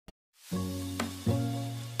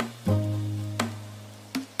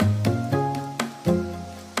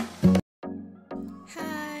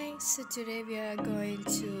So today we are going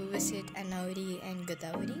to visit Ananuri and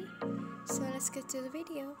Gudauri. So let's get to the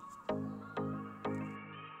video.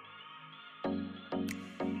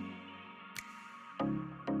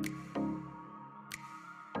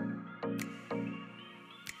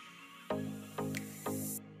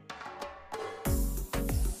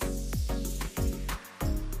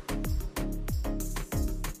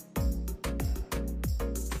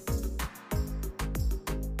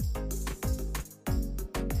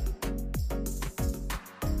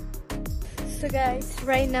 So guys,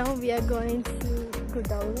 right now we are going to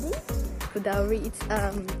Gudauri. Gudauri, it's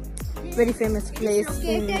very famous place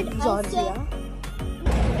in Georgia.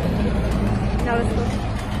 Now let's go.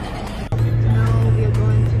 Now we are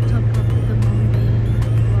going to top of the mountain.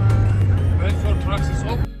 Wow. Wait for trucks is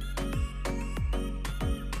open.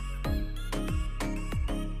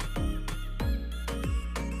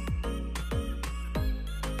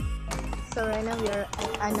 So right now we are at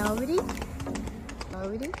Ananuri.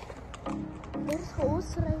 There's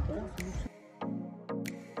horse right there.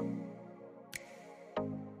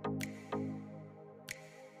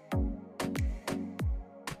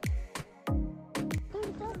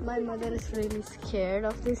 My mother is really scared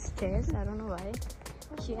of these stairs. I don't know why.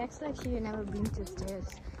 She acts like she never been to stairs.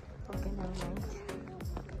 Okay, never mind.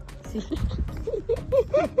 See?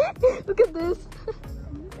 Look at this.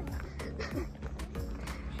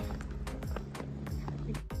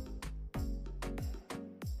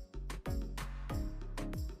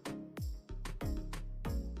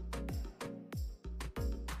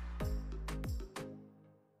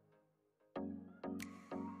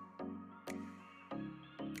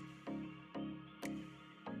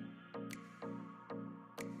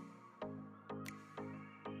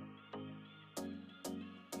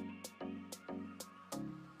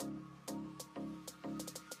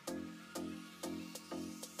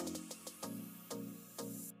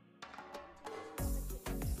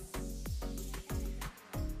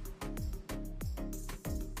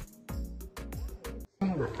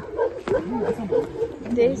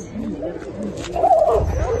 This.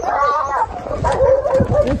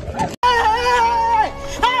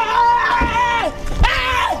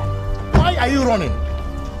 Why are you running?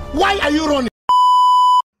 Why are you running?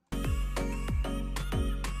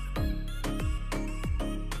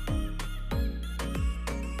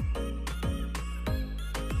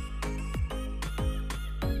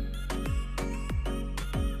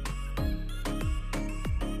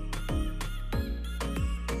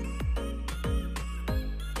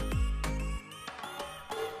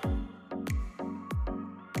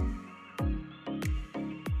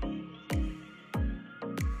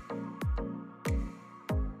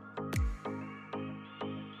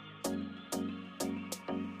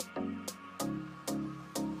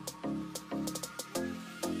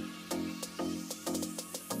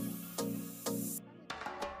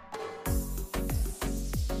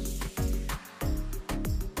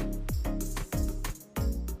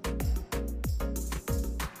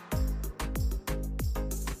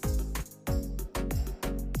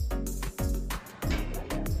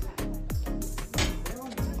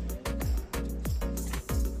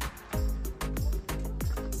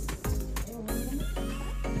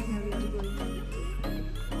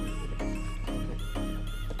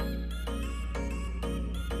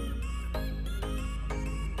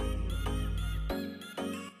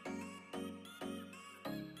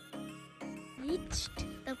 Reached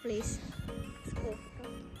the place. Let's go.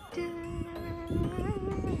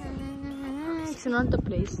 It's not the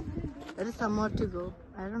place. There is some more to go.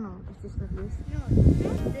 I don't know. Is this the place? No,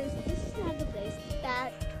 this is not the place.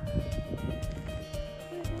 That.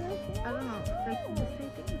 I don't know. Like this,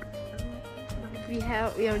 I think. I don't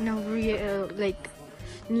know. We are now like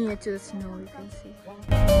near to the snow. You can see.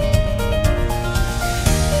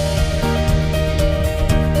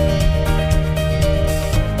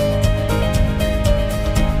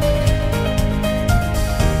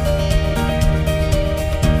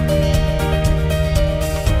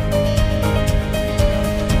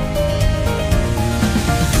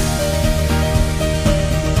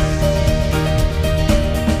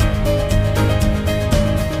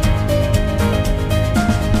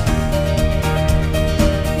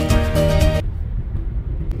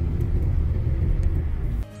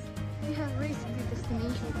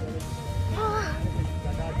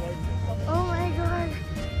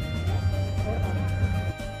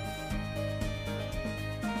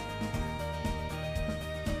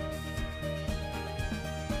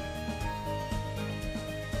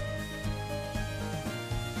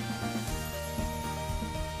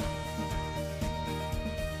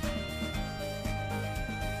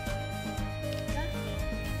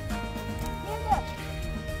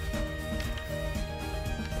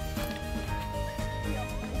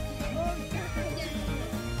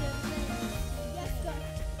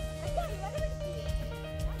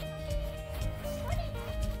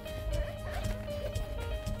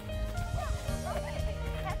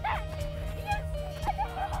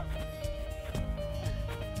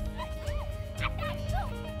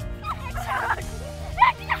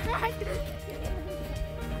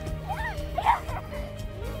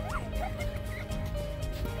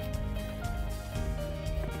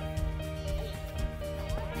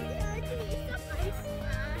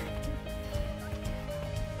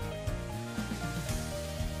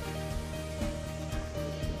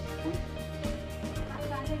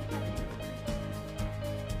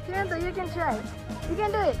 so you can try. You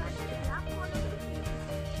can do it.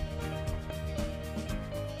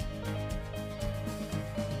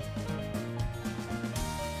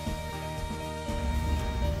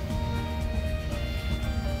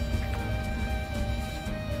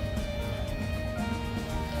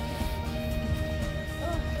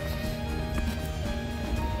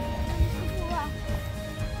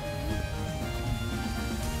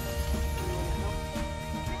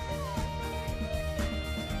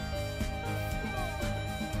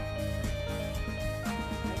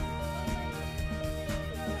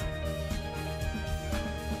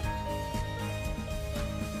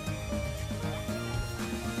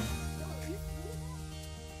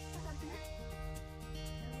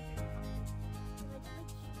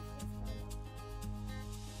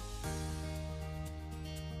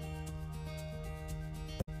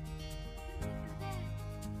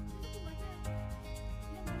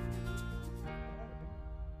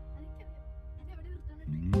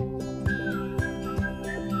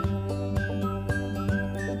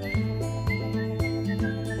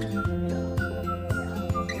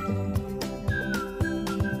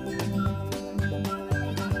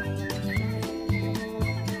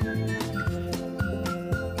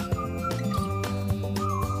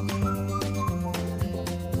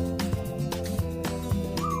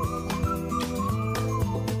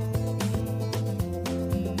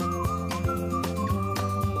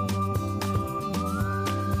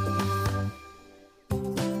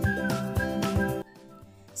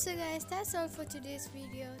 So guys, that's all for today's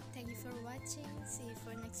video. Thank you for watching. See you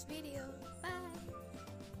for next video. Bye.